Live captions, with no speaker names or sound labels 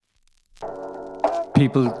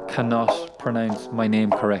People cannot pronounce my name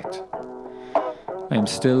correct. I am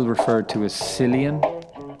still referred to as Cillian,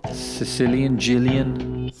 Sicilian,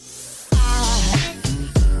 Gillian.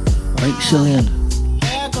 Right, Cillian.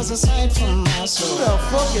 Who the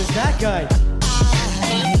fuck is that guy?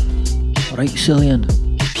 Right, Cillian.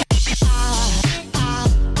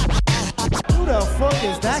 Who the fuck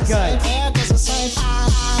is that guy? It's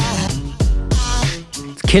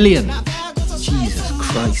Killian. Jesus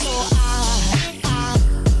Christ.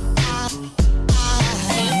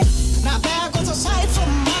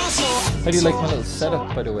 How do you like my little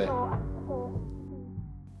setup, by the way?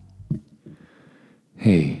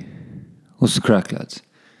 Hey, what's the crack, lads?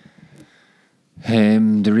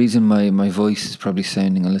 The reason my voice is probably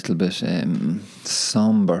sounding a little bit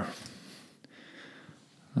somber.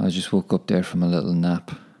 I just woke up there from a little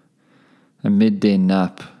nap. A midday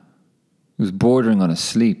nap. It was bordering on a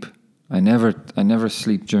sleep. I never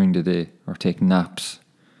sleep during the day or take naps.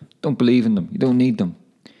 Don't believe in them. You don't need them.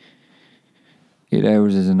 8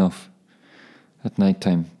 hours is enough at night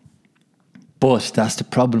time. But that's the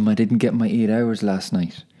problem. I didn't get my 8 hours last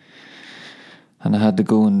night. And I had to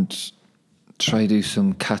go and try do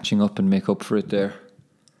some catching up and make up for it there.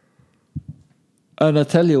 And I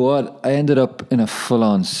tell you what, I ended up in a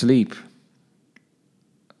full-on sleep.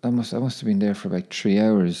 I must have been there for about 3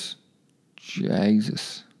 hours.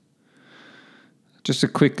 Jesus. Just a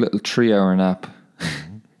quick little 3-hour nap.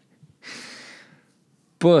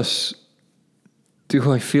 But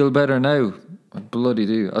do I feel better now? I bloody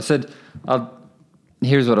do. I said,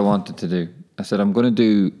 here's what I wanted to do. I said, I'm going to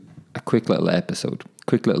do a quick little episode,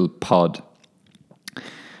 quick little pod.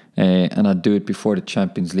 And I'd do it before the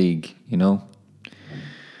Champions League, you know.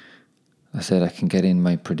 I said I can get in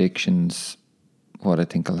my predictions, what I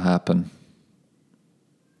think will happen.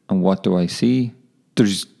 And what do I see?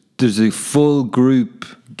 There's a full group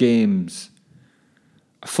games,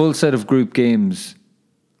 a full set of group games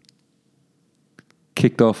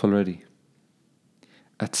kicked off already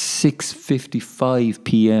at 6:55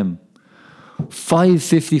 p.m.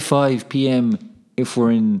 5:55 p.m. if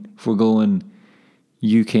we're going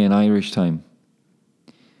UK and Irish time.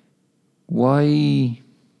 Why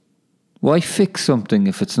fix something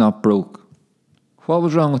if it's not broke? What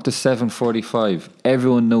was wrong with the 7:45?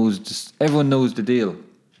 Everyone knows the deal.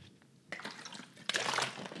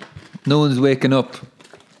 No one's waking up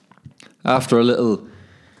after a little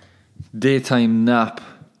daytime nap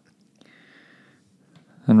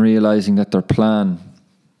and realising that their plan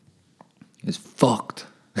is fucked.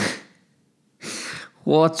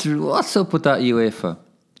 What's up with that UEFA?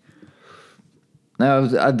 Now,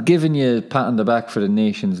 I'd given you a pat on the back for the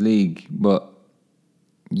Nations League, but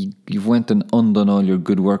you've went and undone all your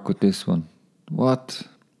good work with this one. What?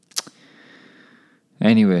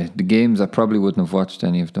 Anyway, the games, I probably wouldn't have watched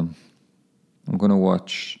any of them. I'm going to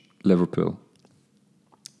watch Liverpool.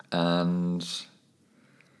 And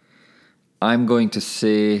I'm going to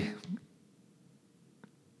say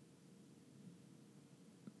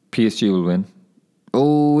PSG will win.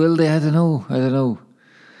 Oh, will they? I don't know.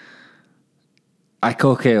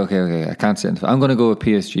 Okay. I can't say anything. I'm going to go with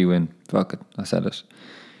PSG win. Fuck it. I said it.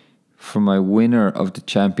 For my winner of the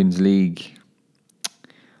Champions League,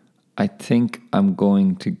 I think I'm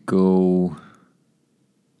going to go...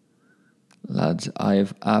 Lads, I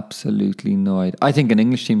have absolutely no idea. I think an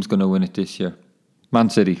English team's going to win it this year. Man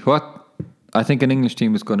City. What? I think an English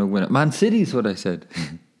team is going to win it. Man City is what I said.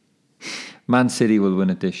 Man City will win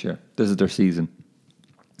it this year. This is their season.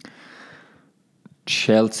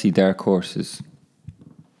 Chelsea, dark horses.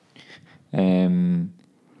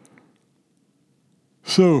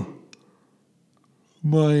 So,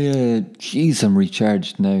 I'm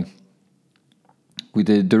recharged now.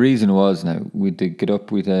 The reason was we did get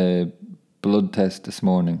up with a blood test this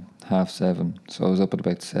morning, 7:30. So I was up at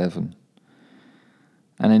about 7.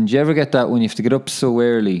 And then do you ever get that when you have to get up so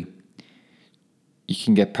early, you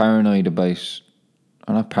can get paranoid about,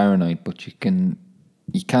 or not paranoid, but you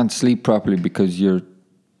can't sleep properly because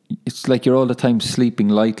it's like you're all the time sleeping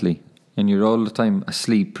lightly and you're all the time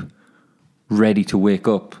asleep, ready to wake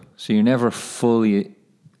up. So you're never fully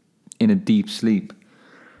in a deep sleep.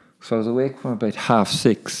 So I was awake from about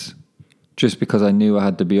 6:30 just because I knew I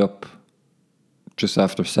had to be up just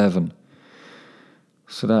after 7.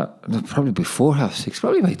 So that probably before 6:30,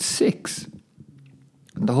 probably about 6.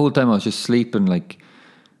 And the whole time I was just sleeping,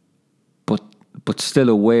 but still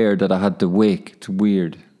aware that I had to wake. It's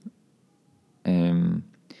weird. And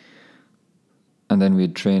then we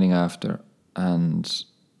had training after, and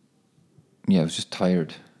I was just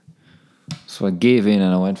tired. So I gave in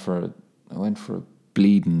and I went for a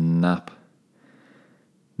bleeding nap.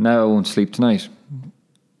 Now I won't sleep tonight.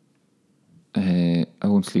 I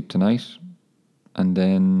won't sleep tonight, and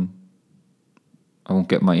then I won't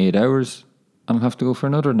get my 8 hours, and I'll have to go for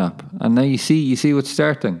another nap. And now you see what's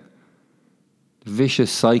starting. The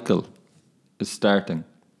vicious cycle is starting.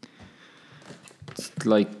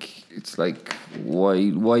 It's like why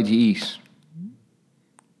do you eat?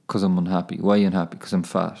 Because I'm unhappy. Why are you unhappy? Because I'm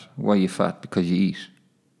fat. Why are you fat? Because you eat.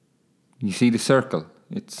 You see the circle.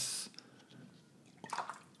 It's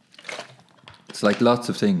like lots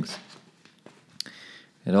of things.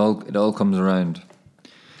 It all comes around.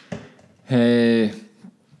 So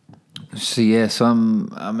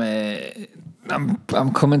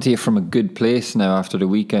I'm coming to you from a good place now after the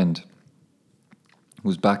weekend.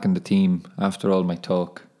 Was back in the team after all my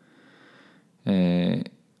talk. So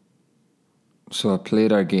I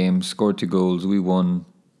played our game, scored 2 goals, we won.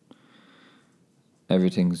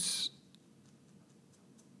 Everything's...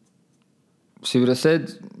 See what I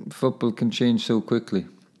said? Football can change so quickly.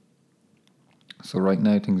 So right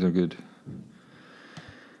now things are good.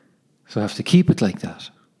 So I have to keep it like that.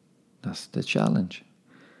 That's the challenge.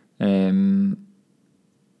 So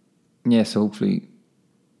hopefully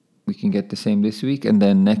we can get the same this week, and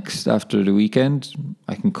then next after the weekend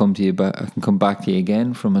I can come back to you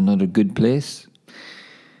again from another good place.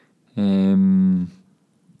 And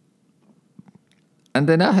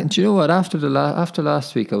then do you know what? After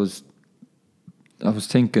last week, I was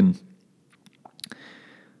thinking.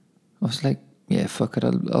 I was like, yeah, fuck it.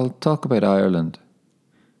 I'll talk about Ireland,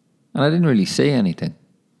 and I didn't really say anything.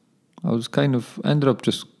 I ended up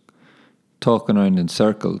just talking around in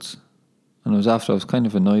circles. And I was kind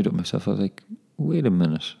of annoyed at myself. I was like, wait a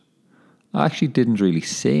minute. I actually didn't really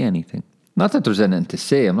say anything. Not that there's anything to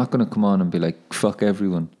say. I'm not going to come on and be like, fuck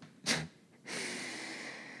everyone.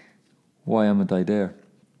 Why am I there?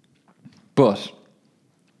 But,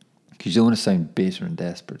 because you don't want to sound bitter and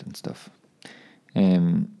desperate and stuff.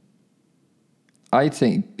 I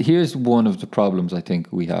think, here's one of the problems I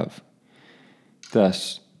think we have.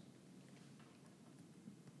 That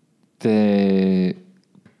the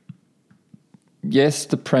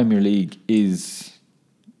Premier League is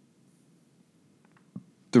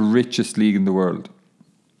the richest league in the world.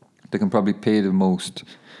 They can probably pay the most.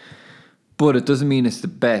 But it doesn't mean it's the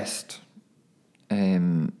best.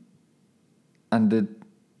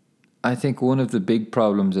 I think one of the big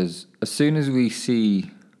problems is, as soon as we see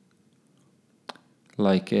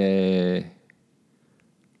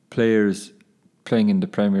players playing in the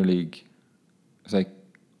Premier League, it's like,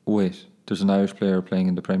 wait, there's an Irish player playing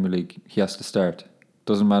in the Premier League, he has to start.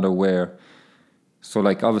 Doesn't matter where. So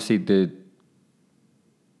obviously the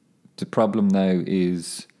problem now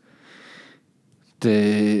is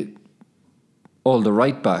all the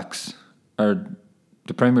right backs are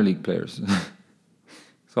the Premier League players.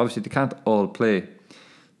 So obviously they can't all play.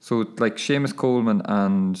 So Seamus Coleman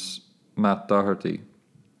and Matt Doherty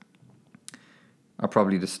are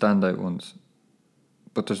probably the standout ones.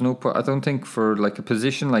 But there's no I don't think for a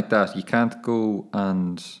position like that, you can't go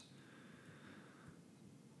and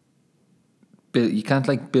build. You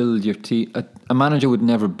can't build your team. A manager would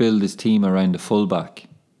never build his team around a fullback.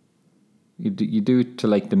 You do it to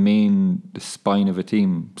the spine of a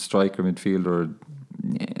team, striker, midfielder,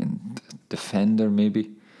 defender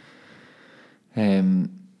maybe.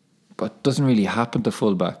 But it doesn't really happen to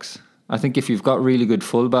fullbacks. I think if you've got really good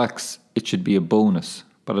fullbacks, it should be a bonus.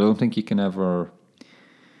 But I don't think you can ever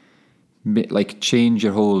change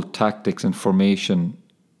your whole tactics and formation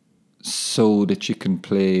so that you can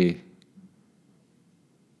play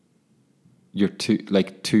your two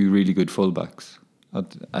really good fullbacks.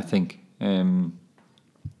 I think. I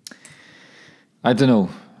don't know.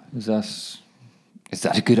 Is that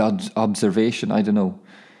a good observation? I don't know.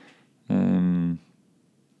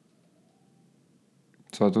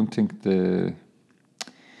 So I don't think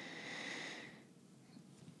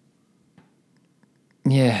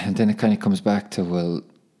and then it kind of comes back to, well,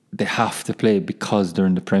 they have to play because they're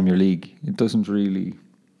in the Premier League. It doesn't really.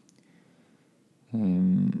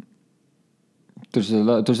 There's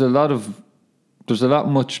a lot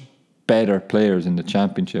much better players in the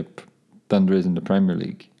Championship than there is in the Premier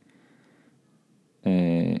League.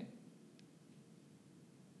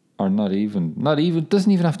 Or not even,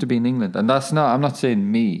 doesn't even have to be in England. And I'm not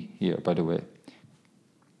saying me here, by the way.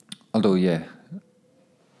 Although, yeah.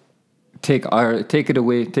 Take it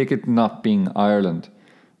away, take it not being Ireland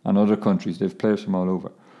and other countries, they have players from all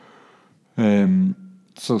over.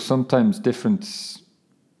 So sometimes different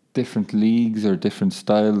leagues or different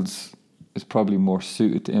styles is probably more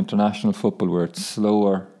suited to international football, where it's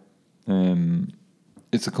slower.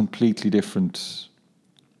 It's a completely different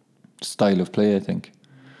style of play, I think.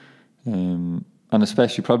 And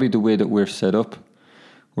especially probably the way that we're set up.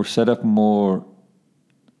 We're set up more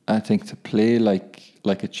I think to play like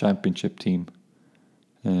a championship team,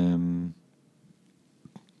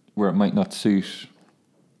 where it might not suit,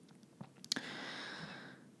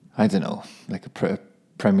 I don't know, like a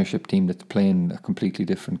Premiership team that's playing a completely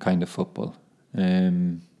different kind of football.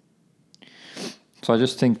 So I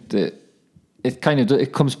just think that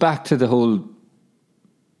it comes back to the whole,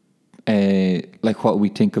 like what we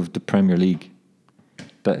think of the Premier League,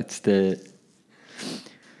 that it's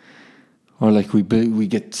or like we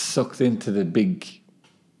get sucked into the big,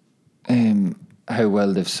 how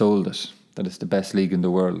well they've sold it, that it's the best league in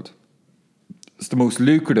the world. It's the most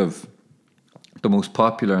lucrative, the most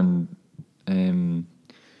popular, and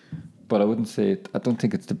but I wouldn't say it. I don't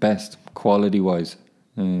think it's the best quality wise.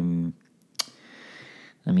 I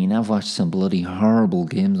mean, I've watched some bloody horrible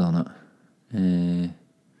games on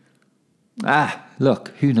it. Look,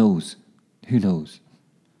 who knows? Who knows?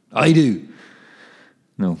 I do.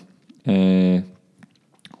 No.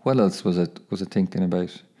 What else was it thinking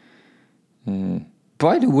about?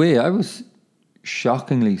 By the way, I was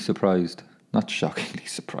shockingly surprised. Not shockingly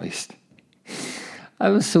surprised. I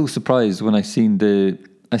was so surprised when I seen the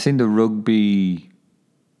rugby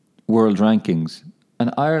world rankings,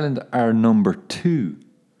 and Ireland are number 2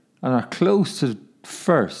 and are close to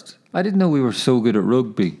first. I didn't know we were so good at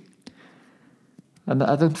rugby. And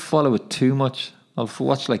I don't follow it too much. I'll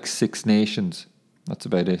watch like Six Nations. That's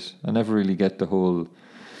about it. I never really get the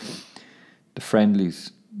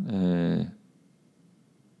friendlies. I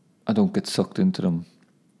don't get sucked into them.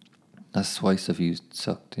 That's twice I've used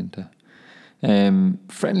sucked into.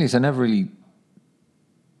 Friendlies, I never really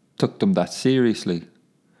took them that seriously.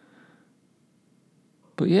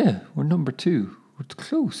 But yeah, we're number 2. We're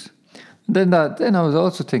close. And then I was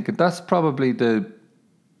also thinking that's probably the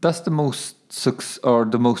most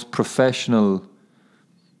the most professional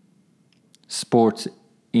sports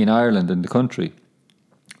in Ireland, in the country.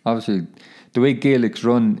 Obviously, the way Gaelic's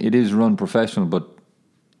run, it is run professional, but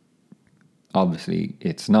obviously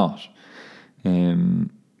it's not. The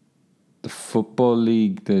Football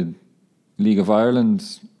League, the League of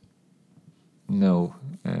Ireland, no,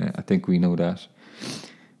 I think we know that.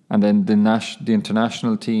 And then the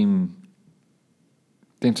international team.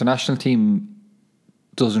 The international team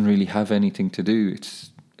doesn't really have anything to do.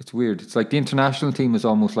 It's weird. It's like the international team is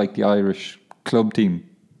almost like the Irish club team.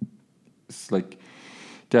 It's like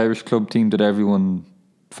the Irish club team that everyone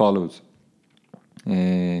follows.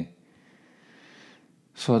 So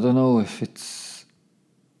I don't know if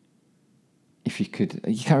you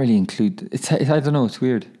can't really include. I don't know. It's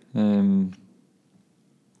weird. So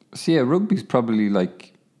yeah, rugby's probably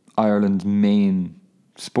like Ireland's main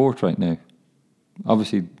sport right now.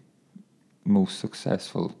 Obviously, most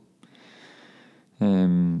successful.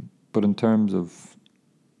 But in terms of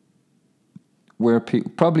where the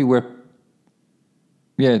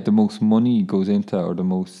most money goes into, or the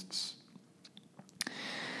most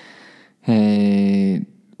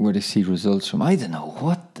where they see results from. I don't know,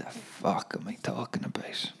 what the fuck am I talking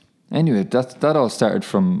about? Anyway, that all started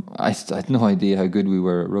from I had no idea how good we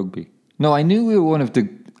were at rugby. No, I knew we were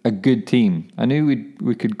a good team. I knew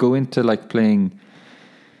we could go into like playing.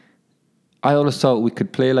 I always thought we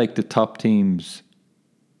could play like the top teams,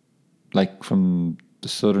 like from the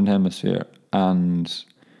Southern Hemisphere, and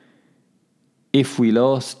if we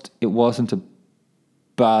lost, it wasn't a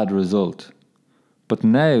bad result. But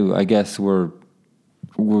now, I guess we're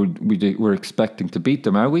expecting to beat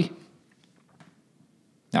them. Are we?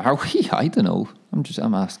 Are we? I don't know.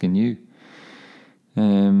 I'm asking you.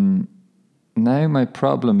 Now my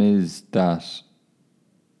problem is that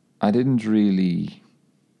I didn't really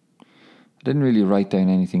write down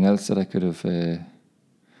anything else that I could have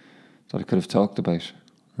talked about.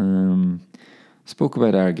 Spoke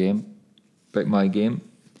about our game, about my game.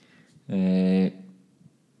 It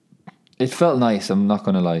felt nice. I'm not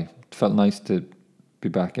going to lie. It felt nice to be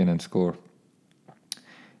back in and score.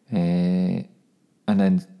 And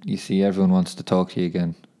then you see everyone wants to talk to you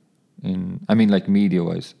again. Like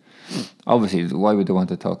media-wise. Obviously, why would they want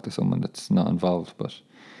to talk to someone that's not involved? But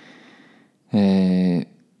it's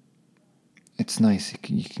nice.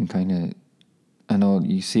 You can kind of, I know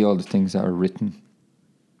you see all the things that are written,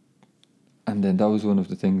 and then that was one of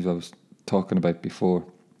the things I was talking about before,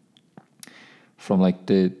 from like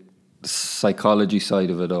the psychology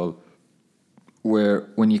side of it all, where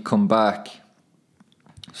when you come back.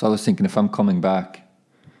 So I was thinking, if I'm coming back,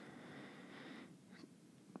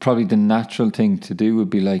 probably the natural thing to do would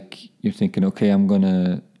be like, you're thinking, okay, I want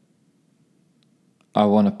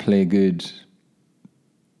to play good.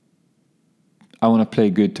 I want to play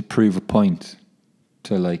good to prove a point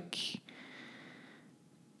to like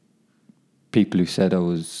people who said I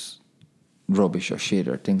was rubbish or shit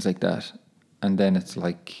or things like that. And then it's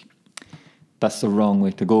like, that's the wrong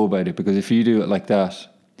way to go about it, because if you do it like that,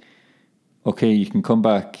 okay, you can come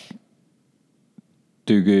back,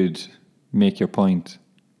 do good, make your point,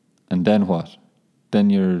 and then what?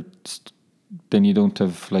 Then you don't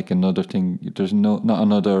have like another thing. There's not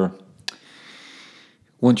another.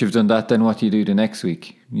 Once you've done that, then what do you do the next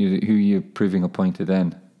week? Who are you proving a point to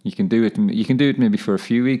then? You can do it. You can do it maybe for a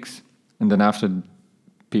few weeks, and then after,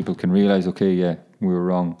 people can realize, okay, yeah, we were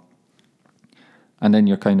wrong, and then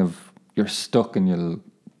you're stuck and you'll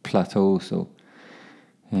plateau. So,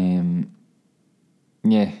 yeah,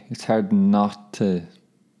 it's hard for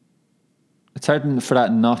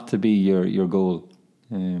that not to be your goal.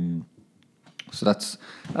 So that's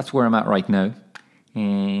where I'm at right now.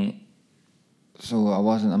 So I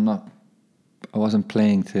wasn't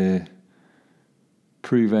playing to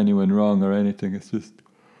prove anyone wrong or anything. It's just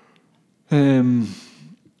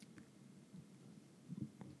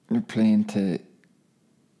you're playing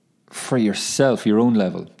for yourself, your own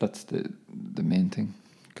level. That's the main thing,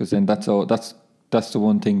 because then that's the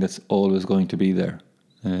one thing that's always going to be there.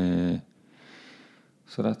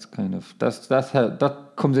 So that's how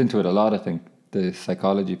that comes into it a lot, I think, the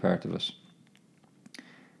psychology part of it.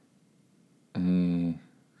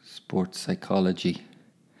 Sports psychology.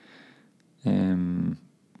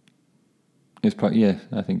 Is probably, yeah,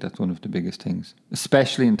 I think that's one of the biggest things,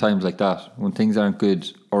 especially in times like that, when things aren't good,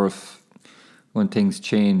 or when things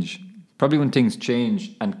change. Probably when things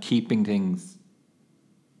change and keeping things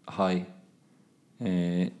high.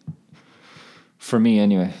 For me,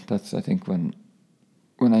 anyway, that's, I think, when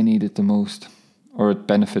I need it the most, or it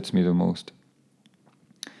benefits me the most.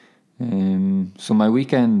 So my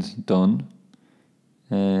weekend's done.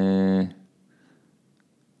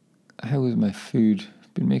 How was my food?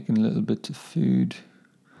 I've been making little bits of food.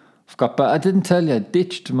 But I didn't tell you, I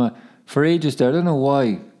ditched for ages there, I don't know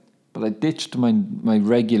why, but I ditched my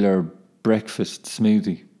regular breakfast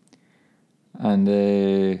smoothie. And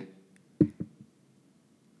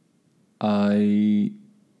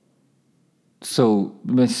so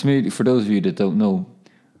my smoothie, for those of you that don't know,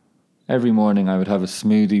 every morning I would have a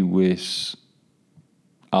smoothie with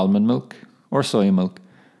almond milk or soy milk,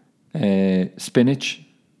 spinach,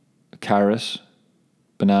 carrot,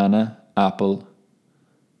 banana, apple,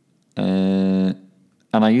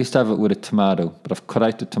 and I used to have it with a tomato, but I've cut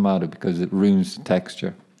out the tomato because it ruins the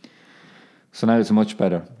texture. So now it's much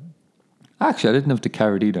better. Actually, I didn't have the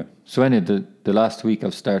carrot either. So anyway, the last week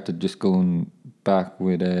I've started just going back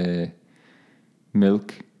with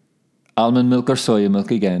milk, almond milk or soya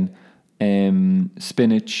milk again,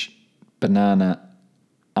 spinach, banana,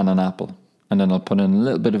 and an apple. And then I'll put in a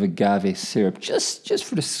little bit of agave syrup, just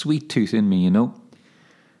for the sweet tooth in me, you know.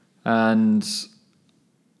 And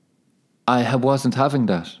I wasn't having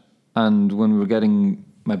that. And when we were getting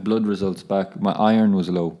my blood results back, my iron was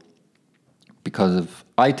low. Because of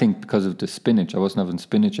the spinach. I wasn't having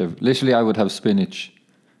spinach. Literally, I would have spinach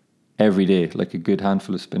every day, like a good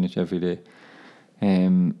handful of spinach every day.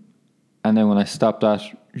 And then when I stopped that,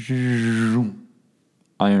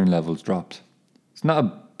 iron levels dropped.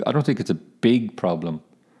 I don't think it's a big problem.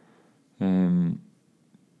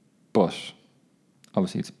 But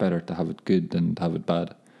obviously it's better to have it good than to have it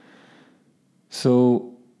bad.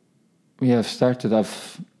 So, yeah,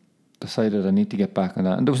 I've decided I need to get back on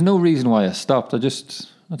that. And there was no reason why I stopped. I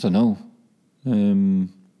don't know.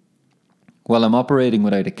 Well, I'm operating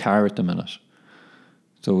without a car at the minute.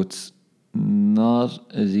 So it's not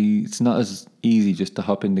as easy just to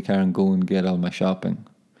hop in the car and go and get all my shopping.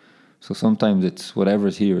 So sometimes it's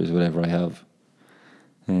whatever's here is whatever I have.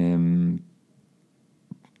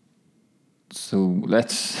 So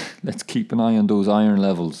let's keep an eye on those iron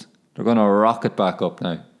levels. They're going to rocket back up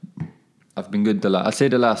now. I've been good I'd say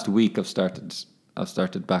the last week I've started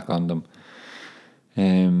back on them.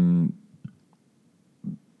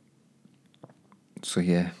 So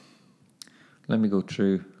yeah, let me go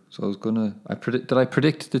through. So did I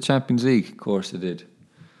predict the Champions League? Of course I did.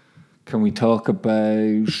 Can we talk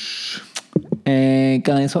about,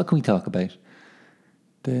 guys, what can we talk about?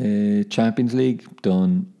 The Champions League,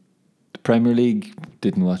 done. The Premier League,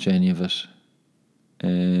 didn't watch any of it.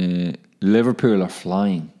 Liverpool are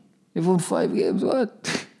flying. They've won 5 games,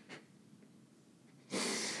 what?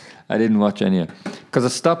 I didn't watch any of it. Because I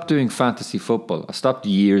stopped doing fantasy football. I stopped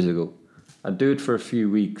years ago. I'd do it for a few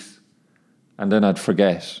weeks, and then I'd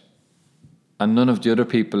forget. And none of the other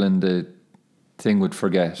people in the thing would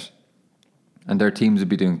forget. And their teams would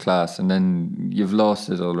be doing class, and then you've lost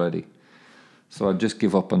it already. So I'd just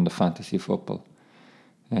give up on the fantasy football.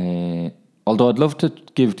 Although I'd love to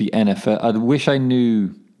give the NFL... I wish I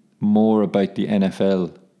knew more about the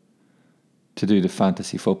NFL to do the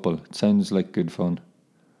fantasy football. It sounds like good fun.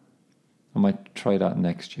 I might try that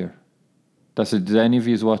next year. Did any of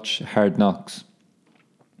you watch Hard Knocks?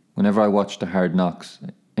 Whenever I watch the Hard Knocks,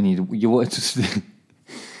 and you watch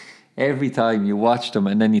every time you watch them,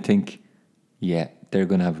 and then you think, yeah, they're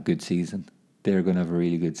going to have a good season. They're going to have a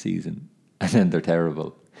really good season. And then they're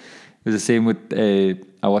terrible. It was the same with,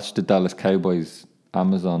 I watched the Dallas Cowboys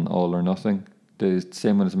Amazon All or Nothing. The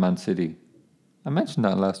same one as Man City. I mentioned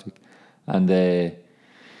that last week. And that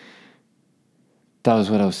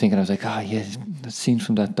was what I was thinking. I was like, yeah, the scenes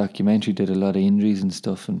from that documentary did a lot of injuries and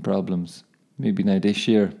stuff and problems. Maybe now this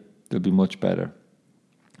year they'll be much better.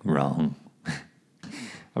 Wrong.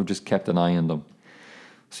 I've just kept an eye on them.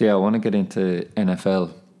 So yeah, I want to get into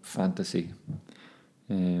NFL fantasy.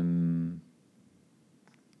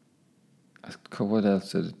 What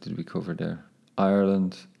else did we cover there?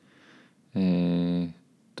 Ireland. Didn't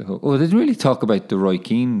really talk about the Roy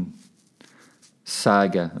Keane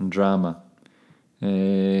saga and drama.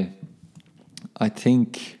 I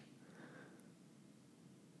think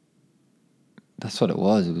that's what it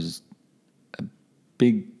was. It was a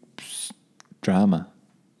big drama,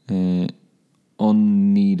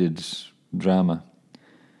 unneeded drama,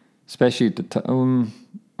 especially at the time.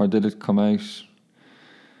 Or did it come out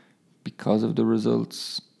because of the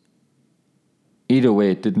results? Either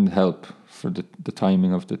way, it didn't help for the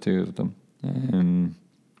timing of the two of them. And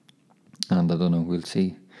I don't know, we'll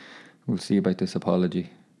see. We'll see about this apology.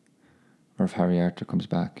 Or if Harry Arter comes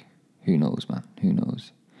back. Who knows, man? Who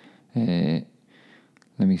knows? Let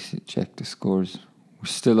me check the scores. We're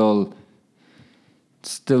still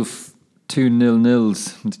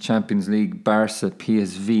 2-0 in the Champions League. Barca,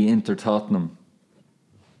 PSV, Inter, Tottenham.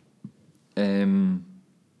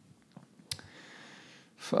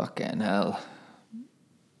 Fucking hell.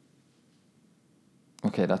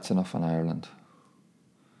 Okay, that's enough on Ireland.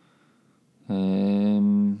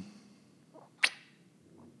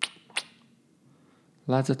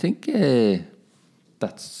 Lads, I think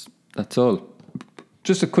that's all.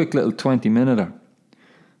 Just a quick little 20-minute,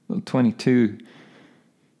 little 22.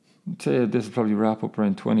 I'd say this will probably wrap up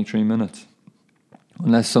around 23 minutes.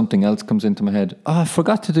 Unless something else comes into my head. I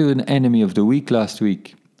forgot to do an enemy of the week last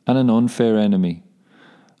week. And an unfair enemy.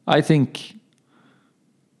 I think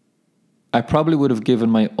I probably would have given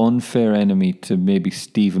my unfair enemy to maybe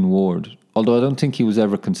Stephen Ward. Although I don't think he was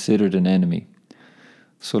ever considered an enemy.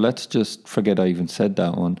 So let's just forget I even said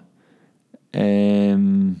that one.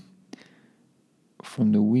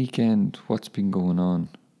 From the weekend, what's been going on?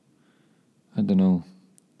 I don't know.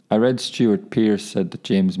 I read Stuart Pearce said that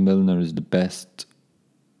James Milner is the best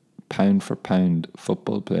pound for pound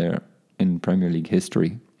football player in Premier League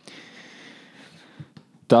history.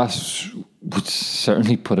 That would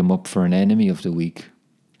certainly put him up for an enemy of the week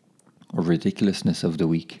or ridiculousness of the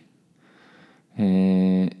week.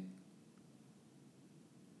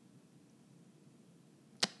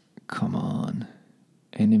 Come on,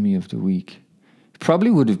 enemy of the week. Probably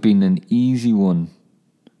would have been an easy one.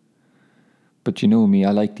 But you know me,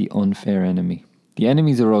 I like the unfair enemy. The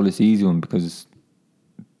enemies are always the easy one because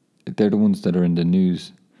they're the ones that are in the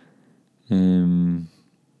news.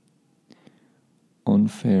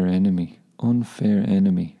 Unfair enemy.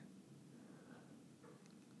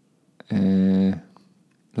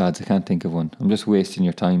 Lads, I can't think of one. I'm just wasting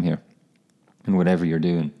your time here. And whatever you're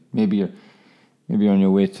doing. Maybe you're on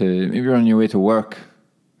your way to work.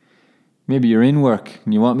 Maybe you're in work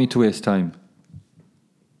and you want me to waste time.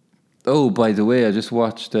 Oh, by the way, I just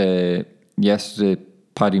watched yesterday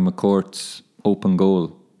Paddy McCourt's open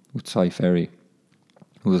goal with Cy Ferry.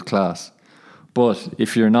 It was class. But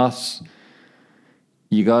if you're not,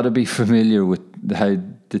 you got to be familiar with how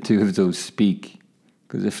the two of those speak.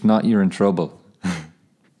 Because if not, you're in trouble.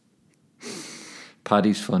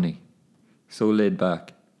 Paddy's funny. So laid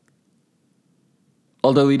back.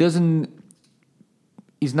 Although he's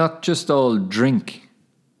not just all drink.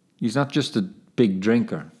 He's not just a big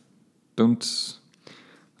drinker.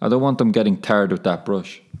 I don't want them getting tarred with that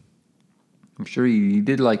brush. I'm sure he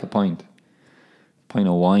did like a pint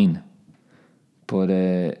of wine. But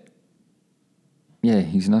yeah,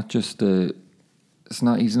 he's not just he's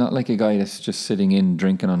not like a guy that's just sitting in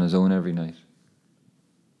drinking on his own every night.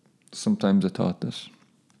 Sometimes I thought that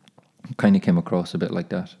kind of came across a bit like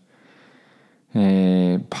that.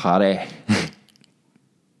 Paddy.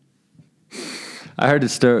 I heard a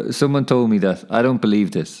story. Someone told me that. I don't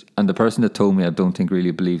believe this. And the person that told me, I don't think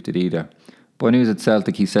really believed it either. But when he was at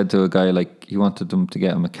Celtic, he said to a guy, like, he wanted them to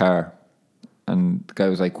get him a car. And the guy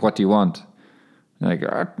was like, what do you want? And like,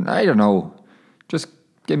 I don't know. Just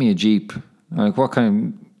give me a Jeep. I'm like, what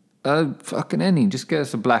kind of... fucking any. Just get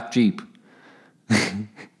us a black Jeep.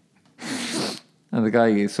 And the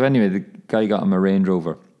guy got him a Range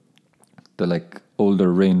Rover, the like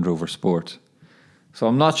older Range Rover Sport. So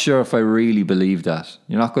I'm not sure if I really believe that.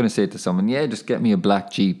 You're not going to say to someone, yeah, just get me a black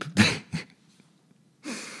Jeep.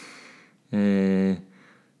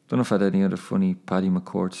 Don't know if I had any other funny Paddy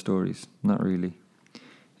McCourt stories. Not really.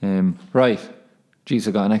 Right. Jeez,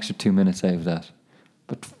 I got an extra 2 minutes out of that.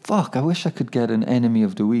 But fuck, I wish I could get an enemy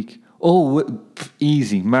of the week. Oh,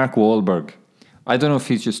 easy. Mark Wahlberg. I don't know if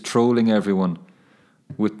he's just trolling everyone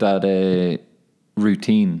with that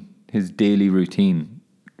routine, his daily routine.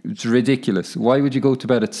 It's ridiculous. Why would you go to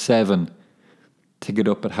bed at 7 to get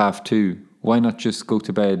up at 2:30? Why not just go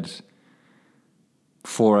to bed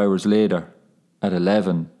 4 hours later at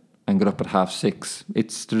 11 and get up at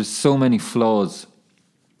 6:30? There's so many flaws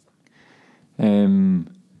in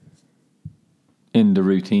the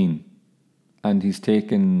routine, and he's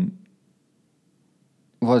taken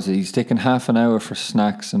half an hour for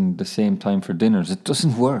snacks and the same time for dinners. It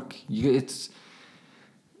doesn't work.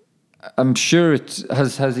 I'm sure it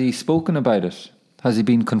has he spoken about it? Has he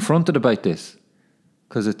been confronted about this?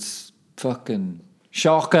 Because it's fucking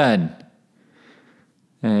shocking.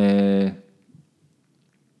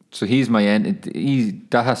 So he's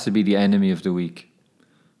that has to be the enemy of the week.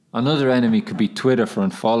 Another enemy could be Twitter for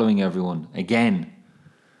unfollowing everyone again.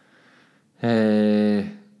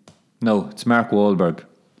 No, it's Mark Wahlberg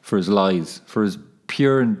for his lies, for his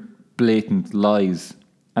pure and blatant lies.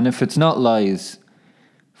 And if it's not lies,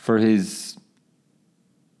 for his,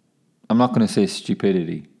 I'm not going to say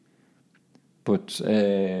stupidity, but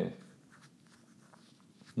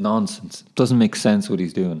nonsense. Doesn't make sense what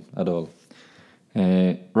he's doing at all.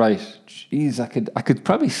 Right, jeez, I could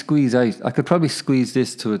probably squeeze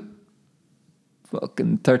this to a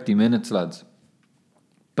fucking 30 minutes, lads.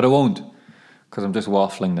 But I won't, because I'm just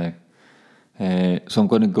waffling now. So I'm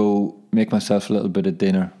going to go make myself a little bit of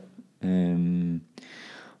dinner. I'm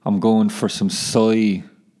going for some soy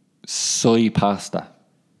pasta,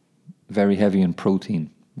 very heavy in protein,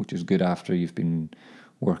 which is good after you've been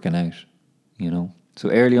working out, So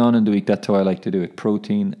early on in the week, that's how I like to do it,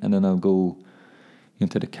 protein, and then I'll go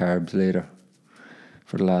into the carbs later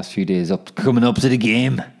for the last few days coming up to the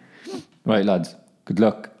game. Right, lads, good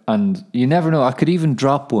luck. And you never know, I could even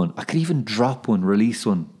drop one, release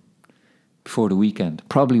one before the weekend.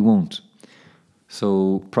 Probably won't.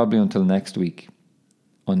 So probably until next week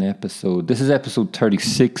on this is episode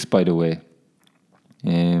 36, by the way.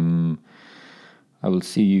 I will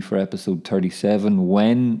see you for episode 37.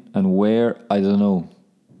 When and where, I don't know.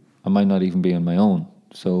 I might not even be on my own.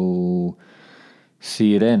 So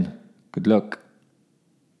see you then. Good luck.